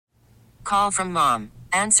Call from mom.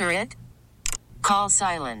 Answer it. Call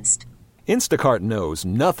silenced. Instacart knows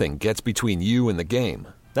nothing gets between you and the game.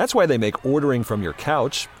 That's why they make ordering from your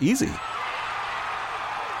couch easy.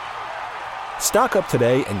 Stock up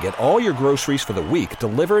today and get all your groceries for the week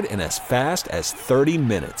delivered in as fast as 30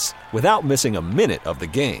 minutes without missing a minute of the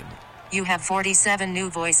game. You have 47 new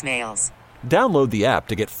voicemails. Download the app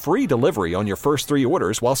to get free delivery on your first 3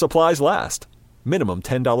 orders while supplies last. Minimum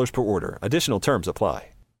 $10 per order. Additional terms apply.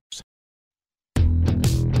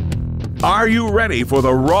 Are you ready for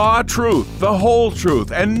the raw truth, the whole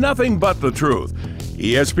truth, and nothing but the truth?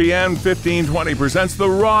 ESPN 1520 presents The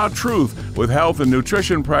Raw Truth with health and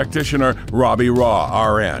nutrition practitioner Robbie Raugh,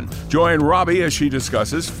 RN. Join Robbie as she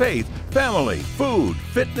discusses faith, family, food,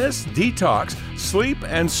 fitness, detox, sleep,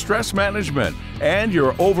 and stress management, and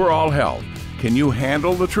your overall health. Can you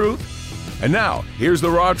handle the truth? And now, here's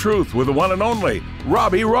The Raw Truth with the one and only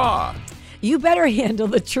Robbie Raugh. You better handle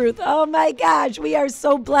the truth. Oh my gosh, we are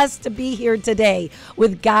so blessed to be here today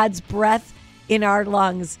with God's breath in our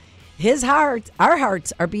lungs. His heart, our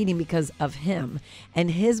hearts are beating because of him, and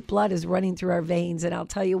his blood is running through our veins. And I'll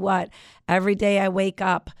tell you what, every day I wake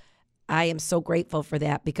up, I am so grateful for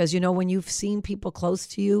that, because, you know, when you've seen people close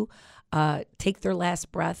to you take their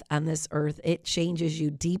last breath on this earth, it changes you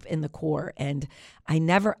deep in the core. And I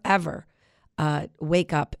never, ever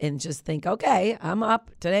wake up and just think, okay, I'm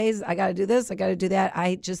up. I got to do this. I got to do that.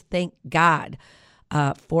 I just thank God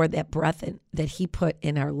for that breath that he put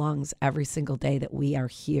in our lungs every single day that we are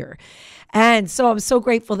here. And so I'm so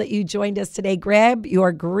grateful that you joined us today. Grab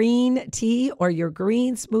your green tea or your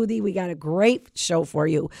green smoothie. We got a great show for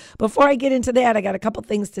you. Before I get into that, I got a couple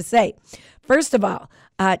things to say. First of all,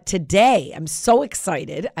 today, I'm so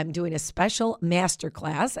excited. I'm doing a special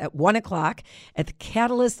masterclass at 1 o'clock at the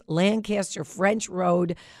Catalyst Lancaster French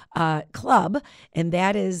Road Club. And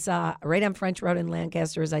that is right on French Road in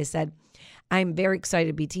Lancaster, as I said. I'm very excited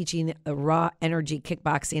to be teaching the raw energy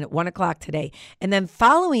kickboxing at 1 o'clock today. And then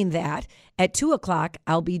following that, at 2 o'clock,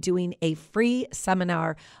 I'll be doing a free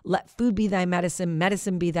seminar, Let Food Be Thy Medicine,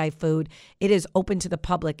 Medicine Be Thy Food. It is open to the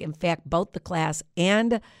public. In fact, both the class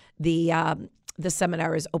and the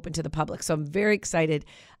seminar is open to the public. So I'm very excited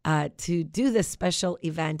to do this special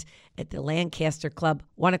event at the Lancaster Club,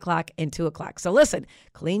 1 o'clock and 2 o'clock. So listen,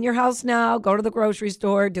 clean your house now, go to the grocery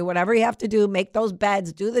store, do whatever you have to do, make those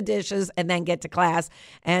beds, do the dishes, and then get to class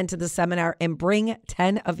and to the seminar, and bring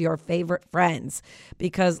 10 of your favorite friends.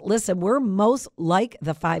 Because listen, we're most like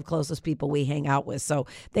the 5 closest people we hang out with. So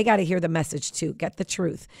they got to hear the message too. Get the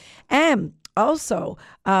truth. And also,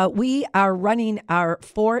 we are running our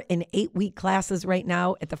 4 and 8 week classes right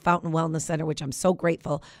now at the Fountain Wellness Center, which I'm so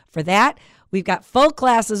grateful for that. We've got full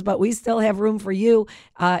classes, but we still have room for you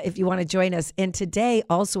if you want to join us. And today,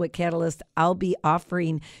 also at Catalyst, I'll be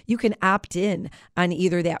offering, you can opt in on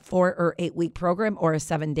either that 4 or 8 week program or a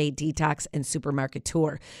 7-day detox and supermarket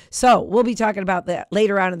tour. So we'll be talking about that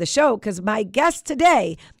later on in the show, because my guest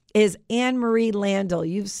today is Anne-Marie Landel.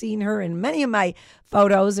 You've seen her in many of my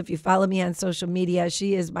photos. If you follow me on social media,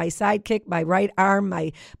 she is my sidekick, my right arm,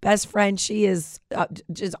 my best friend. She is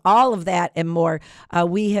just all of that and more.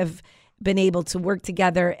 We have been able to work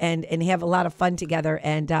together and have a lot of fun together,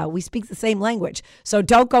 and we speak the same language. So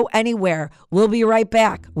don't go anywhere. We'll be right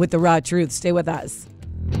back with The Raw Truth. Stay with us.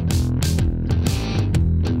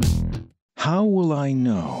 How will I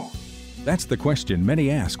know? That's the question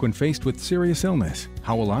many ask when faced with serious illness.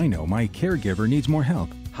 How will I know my caregiver needs more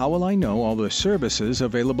help? How will I know all the services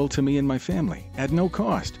available to me and my family at no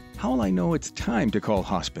cost? How will I know it's time to call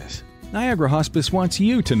hospice? Niagara Hospice wants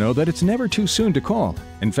you to know that it's never too soon to call.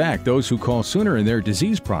 In fact, those who call sooner in their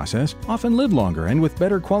disease process often live longer and with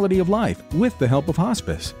better quality of life with the help of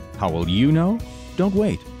hospice. How will you know? Don't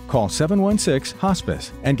wait. Call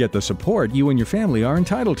 716-HOSPICE and get the support you and your family are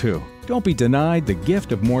entitled to. Don't be denied the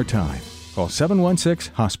gift of more time. Call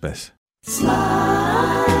 716-HOSPICE.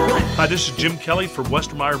 Hi, this is Jim Kelly for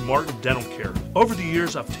Westermeyer Martin Dental Care. Over the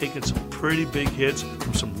years, I've taken some pretty big hits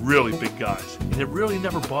from some really big guys, and it really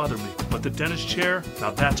never bothered me. But the dentist chair,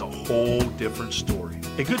 now that's a whole different story.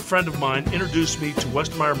 A good friend of mine introduced me to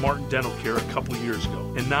Westermeyer Martin Dental Care a couple years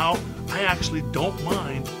ago, and now I actually don't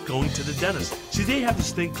mind going to the dentist. See, they have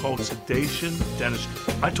this thing called sedation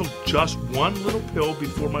dentistry. I took just one little pill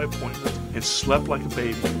before my appointment and slept like a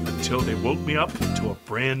baby until they woke me up to a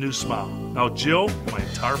brand new smile. Now Jill and my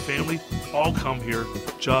entire family all come here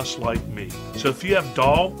just like me. So if you have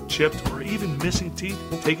dull, chipped, or even missing teeth,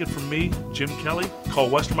 take it from me, Jim Kelly. Call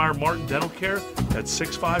Westermeyer Martin Dental Care at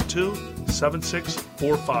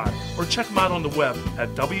 652-7645 or check them out on the web at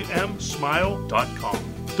wmsmile.com.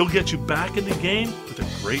 They'll get you back in the game with a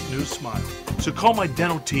great new smile. So call my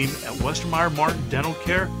dental team at Westermeyer Martin Dental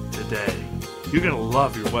Care today. You're going to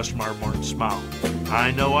love your Westmeyer Martin smile.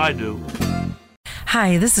 I know I do.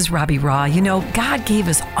 Hi, this is Robbie Raugh. You know, God gave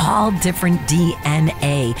us all different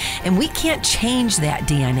DNA, and we can't change that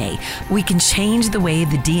DNA. We can change the way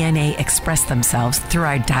the DNA express themselves through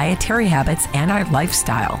our dietary habits and our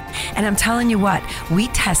lifestyle. And I'm telling you what, we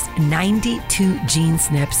test 92 gene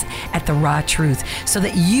SNPs at The Raw Truth so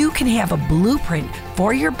that you can have a blueprint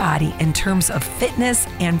for your body in terms of fitness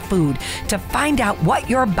and food to find out what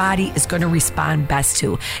your body is going to respond best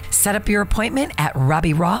to. Set up your appointment at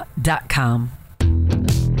RobbieRaugh.com.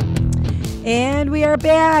 And we are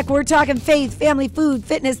back. We're talking faith, family, food,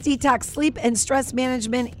 fitness, detox, sleep, and stress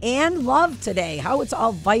management, and love today. How it's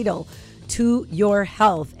all vital to your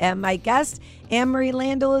health. And my guest, Anne-Marie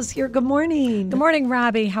Landel, is here. Good morning. Good morning,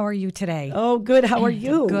 Robbie. How are you today? Oh, good. How are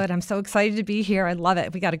you? Good. I'm so excited to be here. I love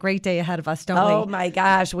it. We got a great day ahead of us, don't we? Oh, my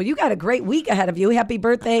gosh. Well, you got a great week ahead of you. Happy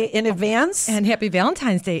birthday in advance. And happy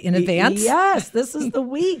Valentine's Day in advance. Yes, this is the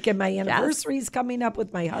week. And my anniversary's coming up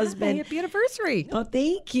with my husband. Happy anniversary. Oh,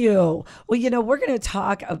 thank you. Well, you know, we're going to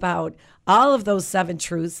talk about all of those 7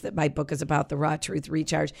 truths that my book is about, The Raw Truth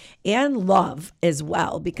Recharge, and love as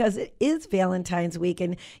well, because it is Valentine's week.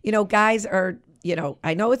 And, you know, guys are, you know,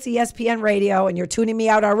 I know it's ESPN radio and you're tuning me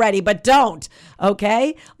out already, but don't,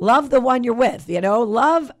 okay? Love the one you're with, you know,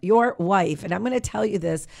 love your wife. And I'm going to tell you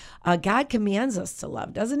this, God commands us to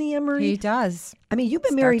love, doesn't he, Anne-Marie? He does. I mean, you've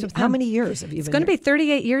been married, how many years have you been? It's going to be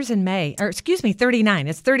 38 years in May, or excuse me, 39.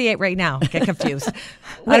 It's 38 right now. I get confused.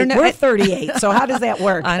 Wait, I don't know. We're 38, so how does that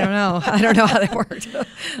work? I don't know. I don't know how that works.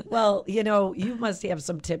 Well, you know, you must have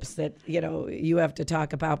some tips that, you know, you have to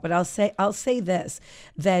talk about, but I'll say this,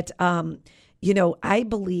 that, you know, I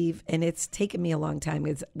believe, and it's taken me a long time,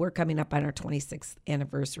 we're coming up on our 26th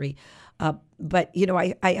anniversary. But, you know,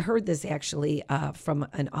 I heard this actually from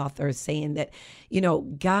an author saying that, you know,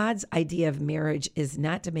 God's idea of marriage is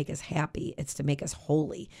not to make us happy, it's to make us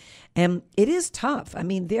holy. And it is tough. I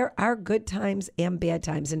mean, there are good times and bad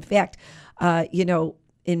times. In fact, you know,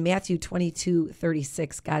 in Matthew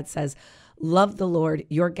 22:36, God says, love the Lord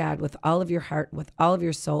your God with all of your heart, with all of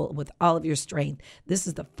your soul, with all of your strength. This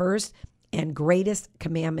is the first and greatest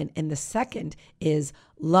commandment. And the second is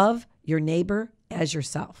love your neighbor as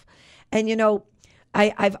yourself. And, you know,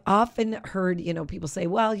 I've often heard, you know, people say,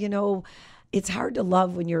 well, you know, it's hard to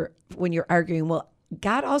love when you're arguing. Well,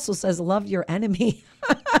 God also says, love your enemy.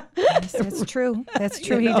 Yes, that's true. That's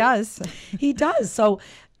true. You know, he does. He does. So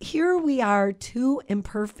here we are, 2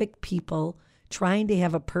 imperfect people trying to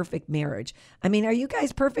have a perfect marriage. I mean, are you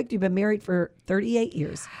guys perfect? You've been married for 38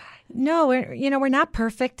 years. No, we're not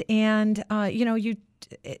perfect. And, you know,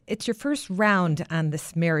 it's your first round on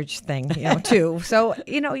this marriage thing, you know, too. So,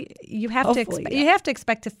 you know, you have you have to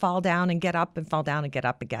expect to fall down and get up and fall down and get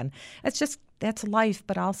up again. That's life.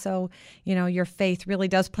 But also, you know, your faith really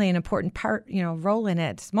does play an important part, you know, role in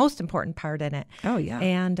it. It's the most important part in it. Oh, yeah.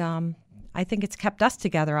 And I think it's kept us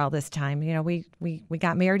together all this time. You know, we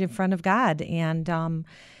got married in front of God, and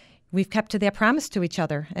we've kept to that promise to each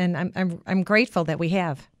other. And I'm grateful that we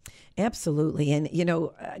have. Absolutely. And, you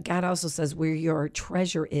know, God also says where your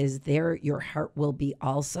treasure is, there your heart will be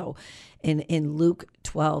also. In Luke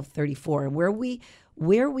 12:34,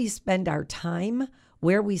 where we spend our time,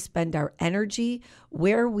 where we spend our energy,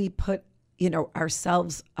 where we put, you know,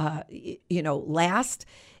 ourselves, you know, last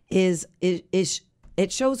is it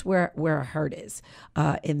shows where our heart is.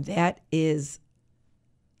 And that is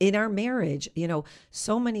in our marriage. You know,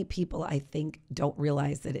 so many people, I think, don't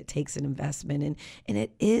realize that it takes an investment, and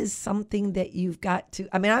it is something that you've got to,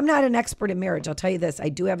 I mean, I'm not an expert in marriage. I'll tell you this. I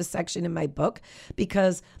do have a section in my book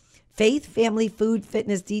because faith, family, food,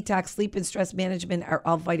 fitness, detox, sleep, and stress management are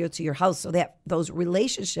all vital to your house, so that those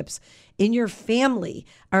relationships in your family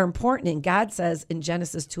are important. And God says in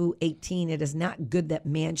Genesis 2:18, it is not good that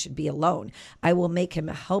man should be alone. I will make him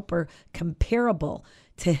a helper comparable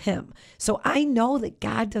to him. So I know that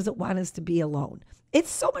God doesn't want us to be alone.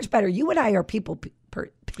 It's so much better. You and I are people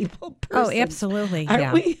persons. Oh, absolutely.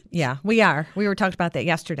 Aren't we? Yeah, we are. We were talking about that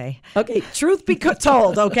yesterday. Okay, truth be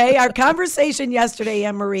told, okay? Our conversation yesterday,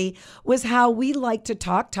 Anne-Marie, was how we like to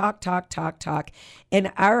talk.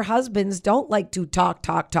 And our husbands don't like to talk.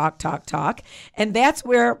 And that's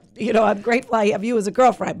where, you know, I'm grateful I have you as a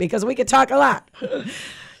girlfriend because we can talk a lot.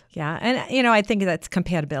 Yeah. And, you know, I think that's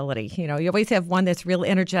compatibility. You know, you always have one that's real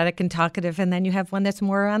energetic and talkative, and then you have one that's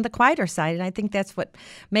more on the quieter side. And I think that's what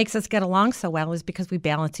makes us get along so well is because we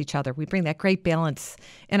balance each other. We bring that great balance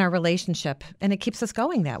in our relationship, and it keeps us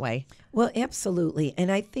going that way. Well, absolutely.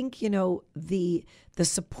 And I think, you know, the the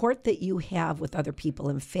support that you have with other people.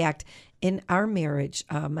 In fact, in our marriage,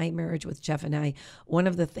 my marriage with Jeff and I, one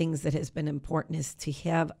of the things that has been important is to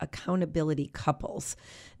have accountability couples,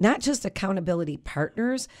 not just accountability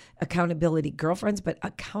partners, accountability girlfriends, but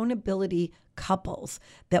accountability couples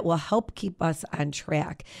that will help keep us on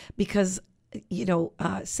track. Because,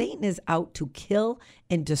 Satan is out to kill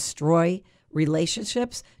and destroy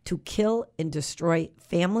relationships, to kill and destroy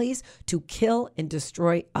families, to kill and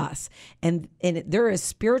destroy us. And there is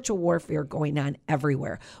spiritual warfare going on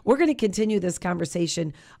everywhere. We're going to continue this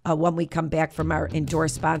conversation when we come back from our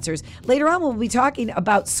endorsed sponsors. Later on, we'll be talking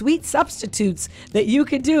about sweet substitutes that you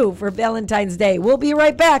can do for Valentine's Day. We'll be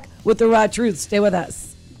right back with The Raw Truth. Stay with us.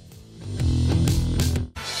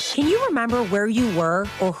 Can you remember where you were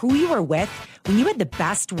or who you were with when you had the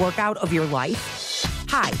best workout of your life?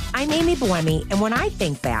 Hi, I'm Amy Boemi, and when I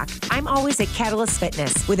think back, I'm always at Catalyst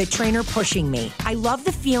Fitness with a trainer pushing me. I love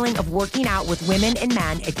the feeling of working out with women and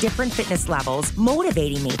men at different fitness levels,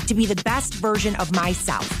 motivating me to be the best version of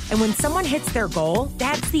myself. And when someone hits their goal,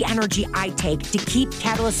 that's the energy I take to keep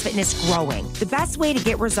Catalyst Fitness growing. The best way to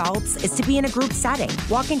get results is to be in a group setting.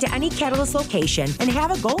 Walk into any Catalyst location and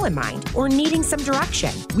have a goal in mind or needing some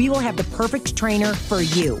direction. We will have the perfect trainer for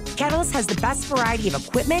you. Catalyst has the best variety of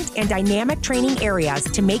equipment and dynamic training areas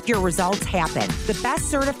to make your results happen. The best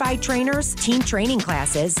certified trainers, team training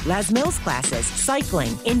classes, Les Mills classes,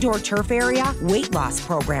 cycling, indoor turf area, weight loss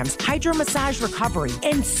programs, hydro massage recovery,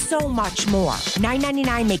 and so much more.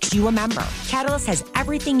 $9.99 makes you a member. Catalyst has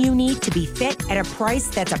everything you need to be fit at a price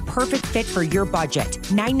that's a perfect fit for your budget.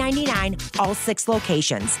 $9.99, all 6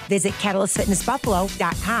 locations. Visit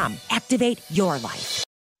CatalystFitnessBuffalo.com. Activate your life.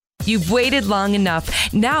 You've waited long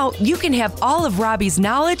enough. Now you can have all of Robbie's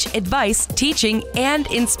knowledge, advice, teaching, and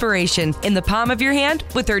inspiration in the palm of your hand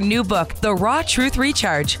with her new book, The Raw Truth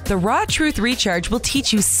Recharge. The Raw Truth Recharge will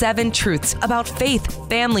teach you 7 truths about faith,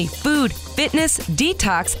 family, food, fitness,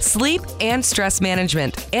 detox, sleep, and stress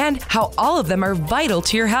management, and how all of them are vital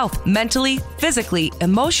to your health, mentally, physically,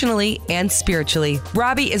 emotionally, and spiritually.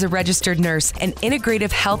 Robbie is a registered nurse, an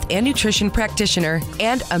integrative health and nutrition practitioner,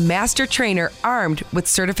 and a master trainer armed with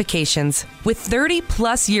certifications. With 30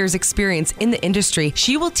 plus years experience in the industry,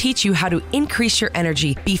 she will teach you how to increase your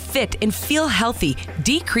energy, be fit and feel healthy,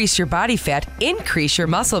 decrease your body fat, increase your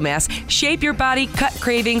muscle mass, shape your body, cut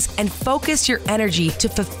cravings, and focus your energy to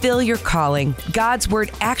fulfill your calling. God's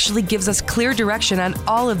word actually gives us clear direction on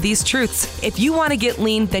all of these truths. If you want to get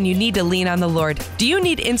lean, then you need to lean on the Lord. Do you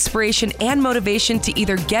need inspiration and motivation to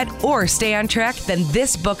either get or stay on track? Then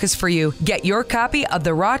this book is for you. Get your copy of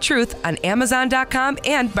The Raw Truth on Amazon.com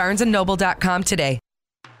and BarnesandNoble.com today.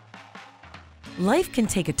 Life can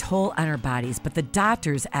take a toll on our bodies, but the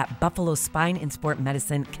doctors at Buffalo Spine and Sport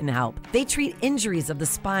Medicine can help. They treat injuries of the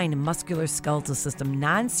spine and musculoskeletal system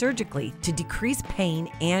non-surgically to decrease pain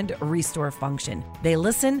and restore function. They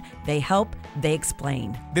listen, they help, they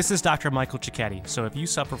explain. This is Dr. Michael Cicchetti. So if you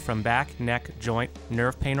suffer from back, neck, joint,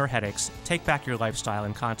 nerve pain, or headaches, take back your lifestyle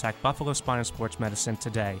and contact Buffalo Spine and Sports Medicine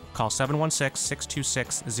today. Call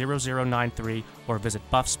 716-626-0093 or visit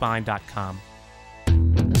buffspine.com.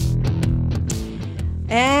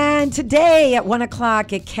 And today at 1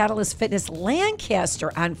 o'clock at Catalyst Fitness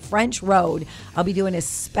Lancaster on French Road, I'll be doing a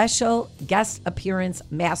special guest appearance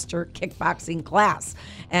master kickboxing class.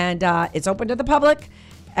 And it's open to the public.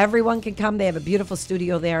 Everyone can come. They have a beautiful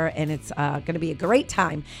studio there, and it's going to be a great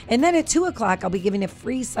time. And then at 2 o'clock, I'll be giving a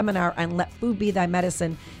free seminar on Let Food Be Thy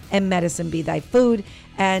Medicine and Medicine Be Thy Food.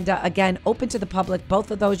 And again, open to the public.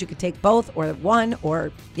 Both of those, you could take both or one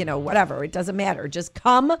or, whatever. It doesn't matter. Just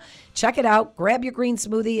come, check it out, grab your green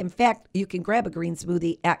smoothie. In fact, you can grab a green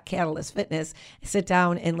smoothie at Catalyst Fitness, sit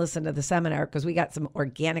down and listen to the seminar because we got some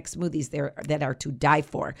organic smoothies there that are to die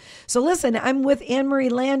for. So listen, I'm with Anne-Marie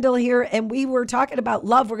Landell here, and we were talking about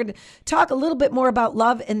love. We're going to talk a little bit more about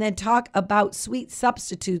love and then talk about sweet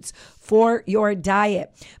substitutes for your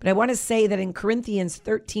diet. But I want to say that in Corinthians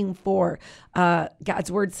 13:4,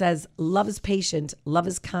 God's word says, love is patient, love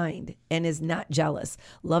is kind, and is not jealous.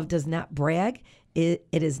 Love does not brag. It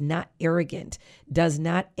is not arrogant, does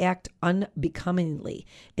not act unbecomingly.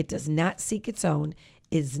 It does not seek its own,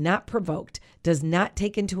 is not provoked, does not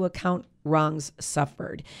take into account wrongs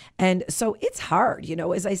suffered. And so it's hard,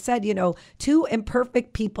 as I said, two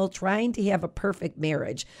imperfect people trying to have a perfect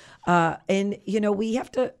marriage. And we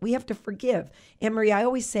have to forgive. Anne-Marie, I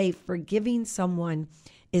always say forgiving someone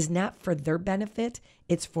is not for their benefit.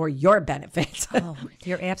 It's for your benefit. Oh,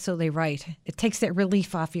 you're absolutely right. It takes that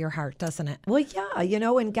relief off your heart, doesn't it? Well,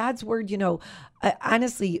 yeah, and God's word,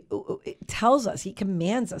 honestly, it tells us, he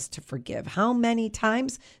commands us to forgive. How many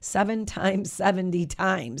times? 7 times, 70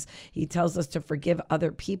 times. He tells us to forgive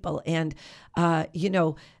other people. And,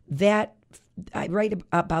 that I write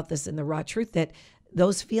about this in the Raw Truth, that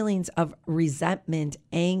those feelings of resentment,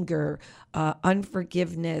 anger,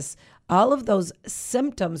 unforgiveness, all of those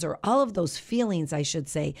symptoms, or all of those feelings, I should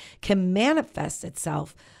say, can manifest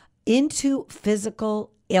itself into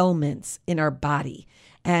physical ailments in our body.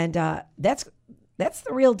 And that's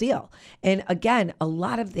the real deal. And again, a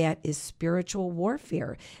lot of that is spiritual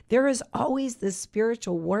warfare. There is always this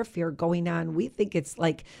spiritual warfare going on. We think it's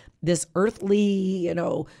like this earthly,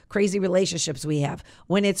 crazy relationships we have,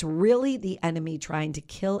 when it's really the enemy trying to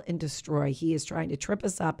kill and destroy. He is trying to trip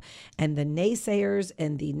us up, and the naysayers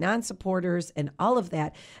and the non-supporters and all of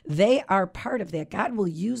that, they are part of that. God will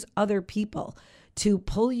use other people to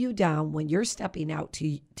pull you down when you're stepping out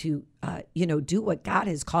to do what God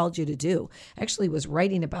has called you to do. Actually was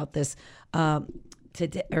writing about this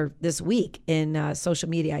today, or this week, in social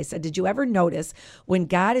media. I said, did you ever notice when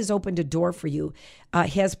God has opened a door for you,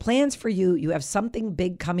 has plans for you, you have something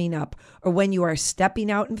big coming up, or when you are stepping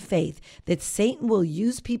out in faith, that Satan will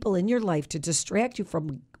use people in your life to distract you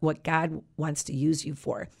from what God wants to use you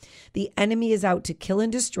for? The enemy is out to kill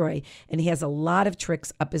and destroy, and he has a lot of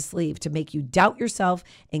tricks up his sleeve to make you doubt yourself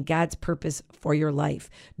and God's purpose for your life.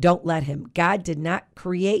 Don't let him. God did not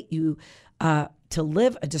create you to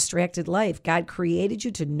live a distracted life. God created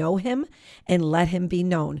you to know him and let him be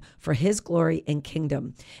known for his glory and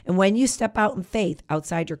kingdom. And when you step out in faith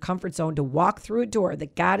outside your comfort zone to walk through a door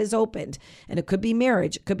that God has opened, and it could be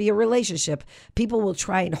marriage, it could be a relationship, people will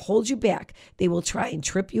try and hold you back. They will try and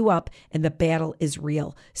trip you up, and the battle is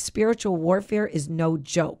real. Spiritual warfare is no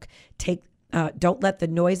joke. Don't let the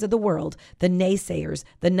noise of the world, the naysayers,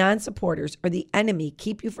 the non-supporters, or the enemy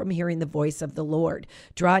keep you from hearing the voice of the Lord.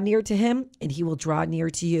 Draw near to him, and he will draw near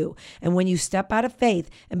to you. And when you step out of faith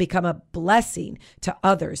and become a blessing to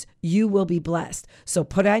others, you will be blessed. So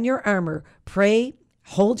put on your armor, pray,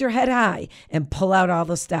 hold your head high, and pull out all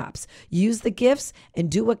the stops. Use the gifts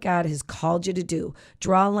and do what God has called you to do.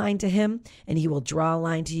 Draw a line to him, and he will draw a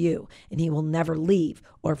line to you, and he will never leave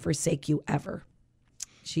or forsake you ever.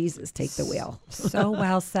 Jesus, take the wheel. So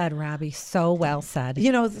well said, Robbie. So well said.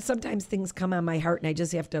 Sometimes things come on my heart and I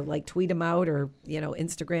just have to tweet them out, or,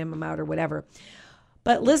 Instagram them out, or whatever.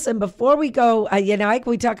 But listen, before we go,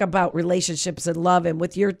 we talk about relationships and love, and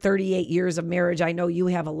with your 38 years of marriage, I know you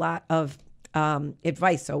have a lot of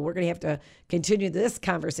advice. So we're going to have to continue this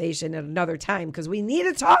conversation at another time, because we need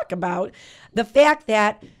to talk about the fact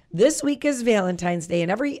that this week is Valentine's Day,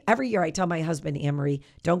 and every year I tell my husband, Anne-Marie,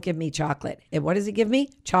 don't give me chocolate. And what does he give me?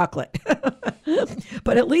 Chocolate.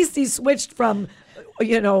 But at least he switched from,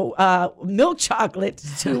 milk chocolate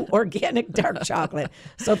to organic dark chocolate.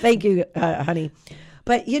 So thank you, honey.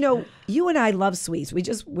 But, you and I love sweets.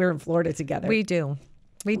 We're in Florida together. We do.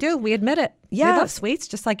 We admit it. Yes. We love sweets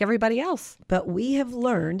just like everybody else. But we have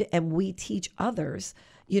learned, and we teach others,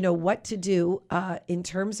 what to do in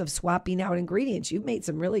terms of swapping out ingredients. You've made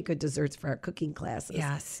some really good desserts for our cooking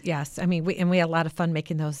classes. Yes. I mean, we had a lot of fun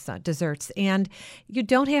making those desserts, and you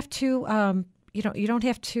don't have to. You don't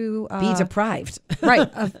have to be deprived, right?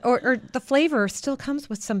 Or the flavor still comes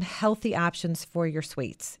with some healthy options for your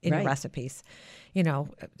sweets in your recipes.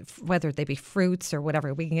 Whether they be fruits or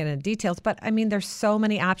whatever, we can get into details. But I mean, there's so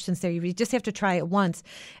many options there. You just have to try it once.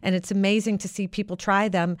 And it's amazing to see people try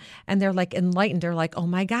them and they're like enlightened. They're like, oh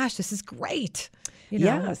my gosh, this is great.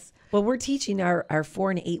 Yes. Well, we're teaching our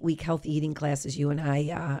 4 and 8 week healthy eating classes, you and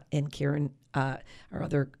I and Karen, our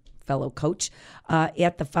other fellow coach,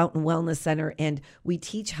 at the Fountain Wellness Center, and we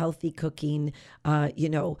teach healthy cooking,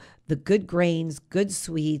 the good grains, good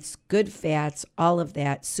sweets, good fats, all of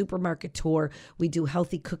that. Supermarket tour. We do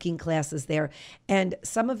healthy cooking classes there, and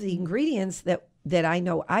some of the ingredients that I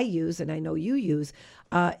know I use and I know you use,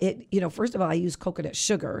 first of all, I use coconut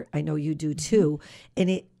sugar. I know you do too,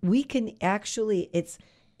 and we can actually,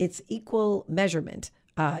 it's equal measurement.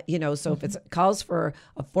 So if it calls for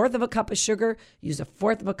 1/4 of a cup of sugar, use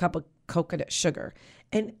 1/4 of a cup of coconut sugar.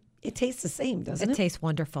 And it tastes the same, doesn't it? It tastes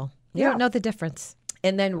wonderful. You don't know the difference.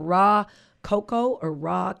 And then raw cocoa or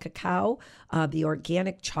raw cacao, the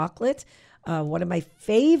organic chocolate, one of my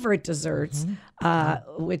favorite desserts,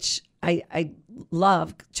 which I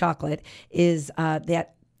love chocolate, is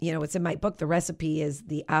that it's in my book. The recipe is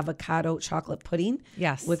the avocado chocolate pudding.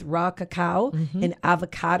 Yes. With raw cacao and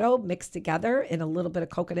avocado mixed together and a little bit of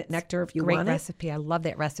coconut nectar if you want it. Great recipe. I love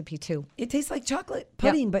that recipe too. It tastes like chocolate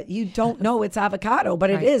pudding, but you don't know it's avocado, but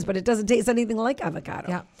it is, but it doesn't taste anything like avocado.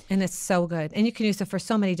 Yeah. And it's so good. And you can use it for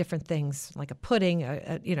so many different things, like a pudding,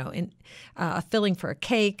 a filling for a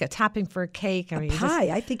cake, a topping for a cake. A pie.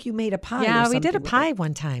 I think you made a pie. Yeah, we did a pie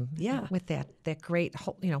one time. Yeah. With that great,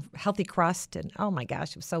 healthy crust. And oh my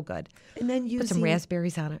gosh, it was so good. And then put some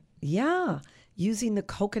raspberries on it. Yeah. Using the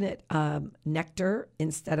coconut nectar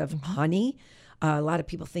instead of honey. A lot of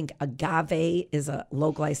people think agave is a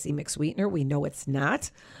low glycemic sweetener. We know it's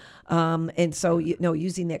not. And so,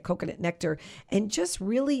 using that coconut nectar and just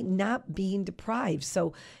really not being deprived.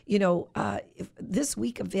 So, this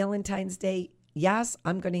week of Valentine's Day, yes,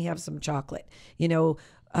 I'm going to have some chocolate.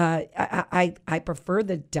 I prefer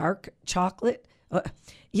the dark chocolate.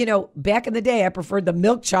 Back in the day, I preferred the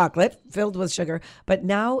milk chocolate filled with sugar, but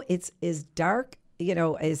now it's as dark,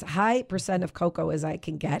 as high percent of cocoa as I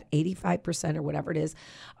can get, 85% or whatever it is,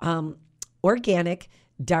 organic,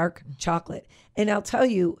 dark chocolate. And I'll tell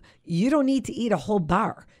you, you don't need to eat a whole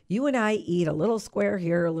bar. You and I eat a little square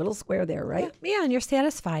here, a little square there, right? Yeah, and you're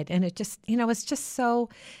satisfied. And it just, it's just so,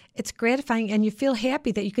 it's gratifying. And you feel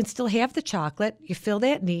happy that you can still have the chocolate. You feel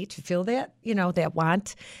that need, you feel that, that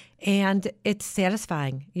want. And it's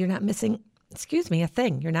satisfying. You're not missing, a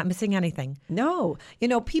thing. You're not missing anything. No.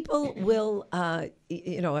 People will, I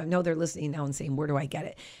know they're listening now and saying, where do I get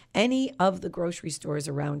it? Any of the grocery stores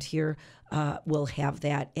around here will have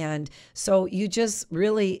that. And so you just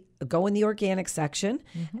really go in the organic section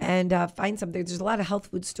and find something. There's a lot of health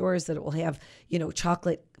food stores that will have,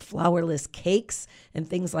 chocolate flourless cakes and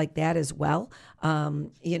things like that as well,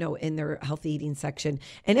 in their healthy eating section.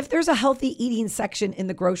 And if there's a healthy eating section in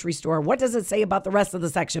the grocery store, what does it say about the rest of the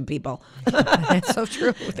section, people? That's so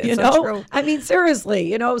true. That's so true. I mean,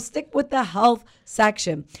 seriously, stick with the health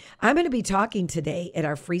section. I'm going to be talking today at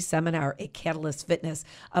our free seminar at Catalyst Fitness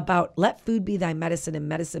about let food be thy medicine and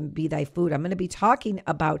medicine be thy food. I'm going to be talking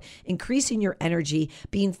about increasing your energy,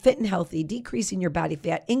 being fit and healthy, decreasing your body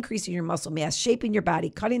fat, increasing your muscle mass, shaping your body,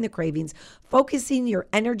 cutting the cravings, focusing your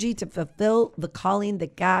energy to fulfill the calling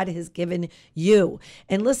that God has given you.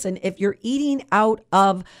 And listen, if you're eating out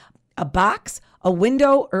of a box, a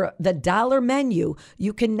window, or the dollar menu,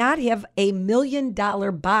 you cannot have $1 million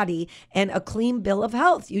body and a clean bill of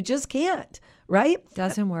health. You just can't, right?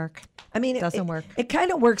 Doesn't work. I mean, doesn't work. It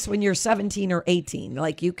kind of works when you're 17 or 18.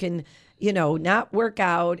 Like you can, not work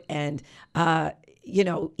out and,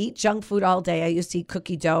 eat junk food all day. I used to eat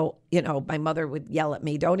cookie dough. My mother would yell at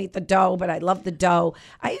me, don't eat the dough, but I love the dough.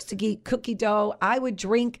 I used to eat cookie dough. I would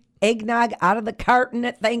drink eggnog out of the carton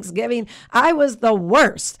at Thanksgiving. I was the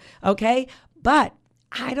worst, okay? But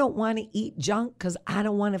I don't want to eat junk because I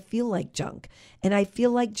don't want to feel like junk. And I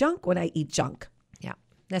feel like junk when I eat junk. Yeah,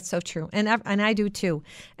 that's so true. And I do too.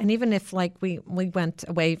 And even if like we went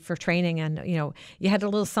away for training and, you had a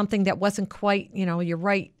little something that wasn't quite, your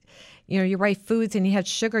right foods and you had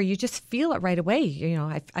sugar, you just feel it right away.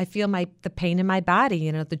 I feel the pain in my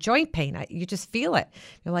body, the joint pain. You just feel it.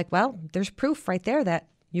 You're like, well, there's proof right there that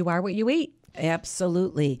you are what you eat.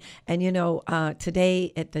 Absolutely. And,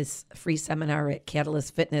 today at this free seminar at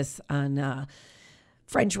Catalyst Fitness on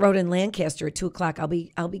French Road in Lancaster at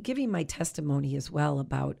 2:00, I'll be giving my testimony as well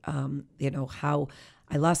about, how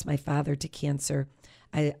I lost my father to cancer.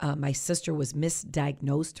 My sister was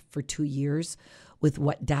misdiagnosed for 2 years with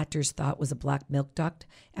what doctors thought was a black milk duct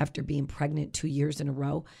after being pregnant 2 years in a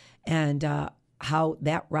row. And how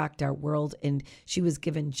that rocked our world. And she was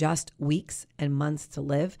given just weeks and months to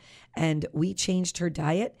live. And we changed her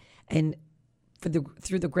diet. And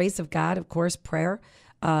through the grace of God, of course, prayer,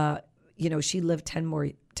 she lived 10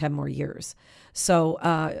 more years. So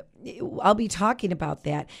I'll be talking about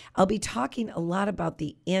that. I'll be talking a lot about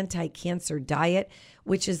the anti-cancer diet,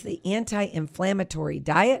 which is the anti-inflammatory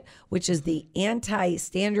diet, which is the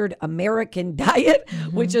anti-standard American diet,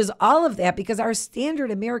 which is all of that, because our standard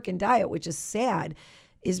American diet, which is sad,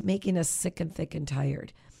 is making us sick and thick and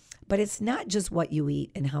tired. But it's not just what you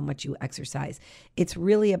eat and how much you exercise. It's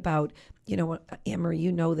really about, Anne-Marie,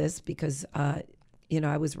 you know this because, I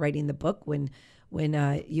was writing the book when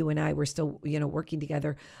you and I were still, working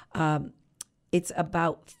together. It's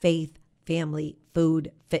about faith, family,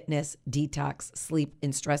 food, fitness, detox, sleep,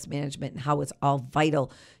 and stress management, and how it's all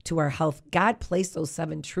vital to our health. God placed those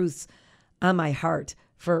 7 truths on my heart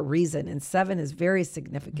for a reason. And 7 is very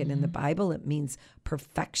significant in the Bible. It means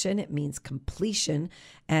perfection. It means completion.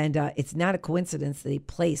 And it's not a coincidence that he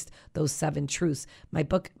placed those 7 truths. My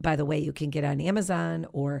book, by the way, you can get on Amazon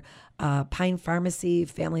or Pine Pharmacy,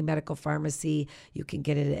 Family Medical Pharmacy. You can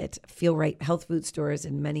get it at Feel Right Health Food Stores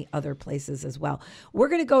and many other places as well. We're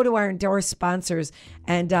going to go to our endorsed sponsors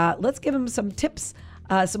and let's give them some tips.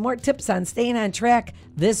 Some more tips on staying on track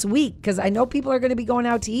this week, because I know people are going to be going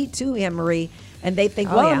out to eat too, Anne-Marie, and they think,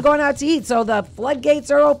 I'm going out to eat, so the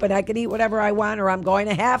floodgates are open. I can eat whatever I want, or I'm going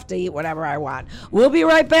to have to eat whatever I want. We'll be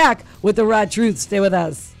right back with the Raw Truth. Stay with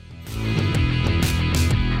us.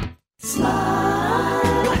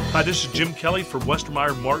 Hi, this is Jim Kelly for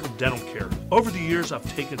Westermeyer Martin Dental Care. Over the years,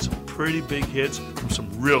 I've taken some pretty big hits from some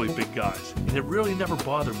really big guys, and it really never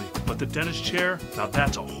bothered me. But the dentist chair, now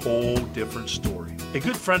that's a whole different story. A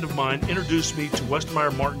good friend of mine introduced me to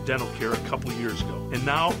Westermeyer Martin Dental Care a couple of years ago, and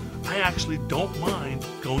now I actually don't mind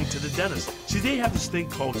going to the dentist. See, they have this thing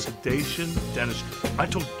called sedation dentistry. I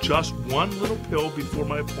took just one little pill before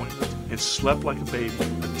my appointment and slept like a baby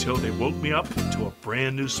until they woke me up to a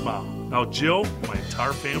brand new smile. Now, Jill, my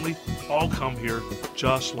entire family, all come here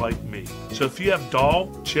just like me. So if you have dull,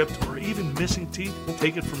 chipped, or even missing teeth,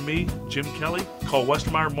 take it from me, Jim Kelly. Call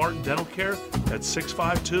Westermeyer Martin Dental Care at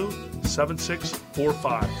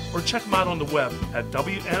 652-7645 or check them out on the web at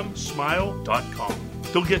wmsmile.com.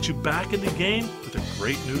 They'll get you back in the game with a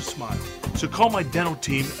great new smile. So call my dental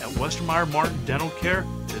team at Westermeyer Martin Dental Care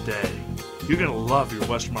today. You're going to love your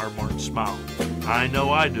Westermeyer Martin smile. I know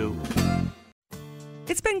I do.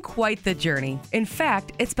 It's been quite the journey. In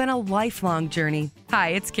fact, it's been a lifelong journey. Hi,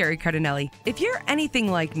 it's Carrie Cardinelli. If you're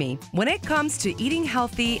anything like me, when it comes to eating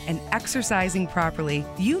healthy and exercising properly,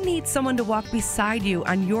 you need someone to walk beside you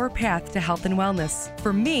on your path to health and wellness.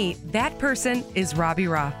 For me, that person is Robbie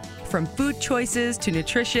Raugh. From food choices to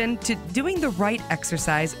nutrition to doing the right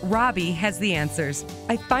exercise, Robbie has the answers.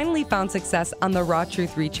 I finally found success on the Raw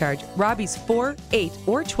Truth Recharge, Robbie's 4, 8,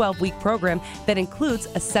 or 12-week program that includes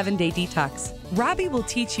a 7-day detox. Robbie will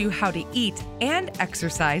teach you how to eat and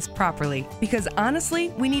exercise properly because honestly,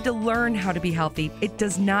 we need to learn how to be healthy. It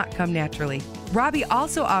does not come naturally. Robbie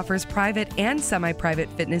also offers private and semi-private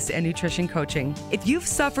fitness and nutrition coaching. If you've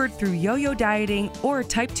suffered through yo-yo dieting or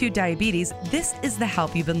type 2 diabetes, this is the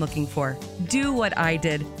help you've been looking for. Do what I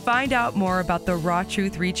did. Find out more about the Raw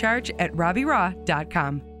Truth Recharge at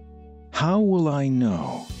RobbieRaugh.com. How will I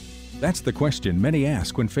know? That's the question many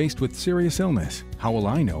ask when faced with serious illness. How will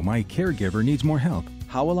I know my caregiver needs more help?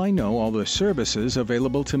 How will I know all the services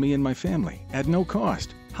available to me and my family at no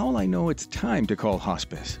cost? How will I know it's time to call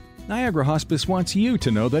hospice? Niagara Hospice wants you to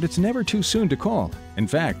know that it's never too soon to call. In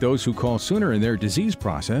fact, those who call sooner in their disease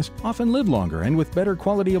process often live longer and with better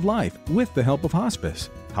quality of life with the help of hospice.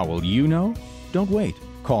 How will you know? Don't wait.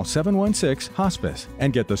 Call 716-HOSPICE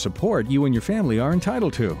and get the support you and your family are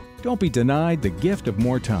entitled to. Don't be denied the gift of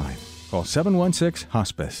more time. Call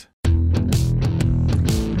 716-HOSPICE.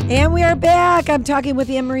 And we are back. I'm talking with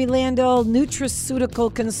Anne-Marie Landel,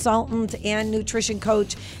 nutraceutical consultant and nutrition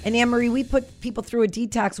coach. And Anne-Marie, we put people through a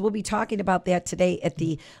detox. We'll be talking about that today at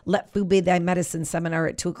the Let Food Be Thy Medicine seminar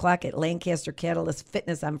at 2 o'clock at Lancaster Catalyst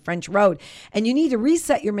Fitness on French Road. And you need to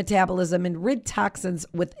reset your metabolism and rid toxins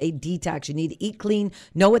with a detox. You need to eat clean,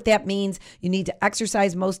 know what that means. You need to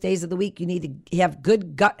exercise most days of the week. You need to have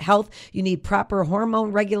good gut health. You need proper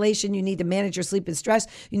hormone regulation. You need to manage your sleep and stress.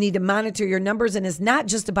 You need to monitor your numbers. And it's not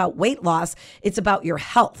just about weight loss, it's about your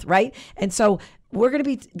health, right? And so we're going to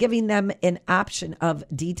be giving them an option of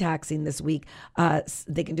detoxing this week.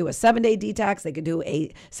 They can do a 7-day detox. They can do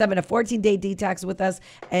a 7 to 14-day detox with us.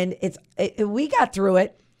 And we got through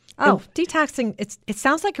it. Oh, detoxing, it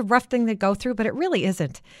sounds like a rough thing to go through, but it really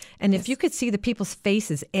isn't. And if you could see the people's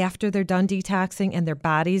faces after they're done detoxing and their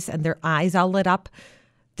bodies and their eyes all lit up,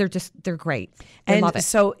 they're great. I love it.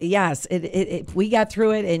 So yes, we got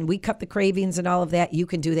through it and we cut the cravings and all of that. You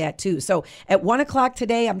can do that too. So at 1 o'clock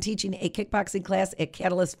today, I'm teaching a kickboxing class at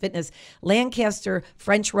Catalyst Fitness, Lancaster,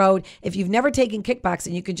 French Road. If you've never taken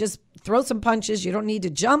kickboxing, you can just throw some punches. You don't need to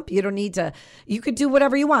jump. You could do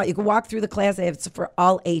whatever you want. You can walk through the class. It's for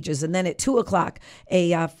all ages. And then at 2 o'clock,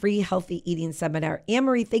 a free healthy eating seminar.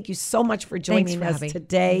 Anne-Marie, thank you so much for joining us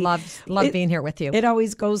today. Love being here with you. It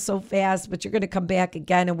always goes so fast, but you're going to come back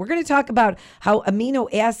again. And we're going to talk about how amino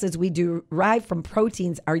acids we derive from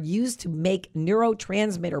proteins are used to make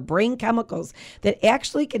neurotransmitter brain chemicals that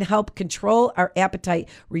actually can help control our appetite,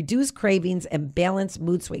 reduce cravings, and balance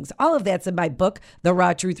mood swings. All of that's in my book, The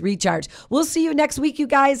Raw Truth Recharge. We'll see you next week, you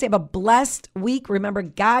guys. Have a blessed week. Remember,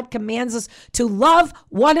 God commands us to love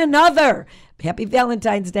one another. Happy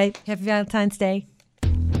Valentine's Day. Happy Valentine's Day.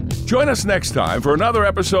 Join us next time for another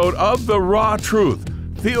episode of The Raw Truth.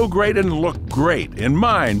 Feel great and look great in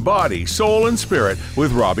mind, body, soul, and spirit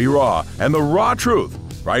with Robbie Raugh and The Raw Truth,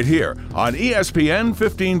 right here on ESPN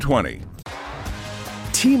 1520.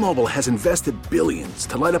 T-Mobile has invested billions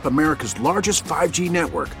to light up America's largest 5G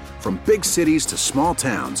network, from big cities to small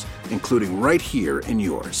towns, including right here in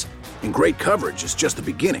yours. And great coverage is just the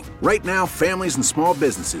beginning. Right now, families and small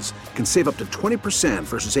businesses can save up to 20%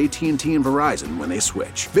 versus AT&T and Verizon when they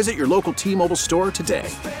switch. Visit your local T-Mobile store today.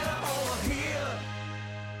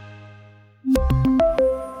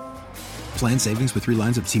 Plan savings with 3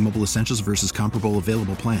 lines of T-Mobile Essentials versus comparable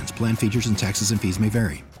available plans. Plan features and taxes and fees may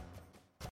vary.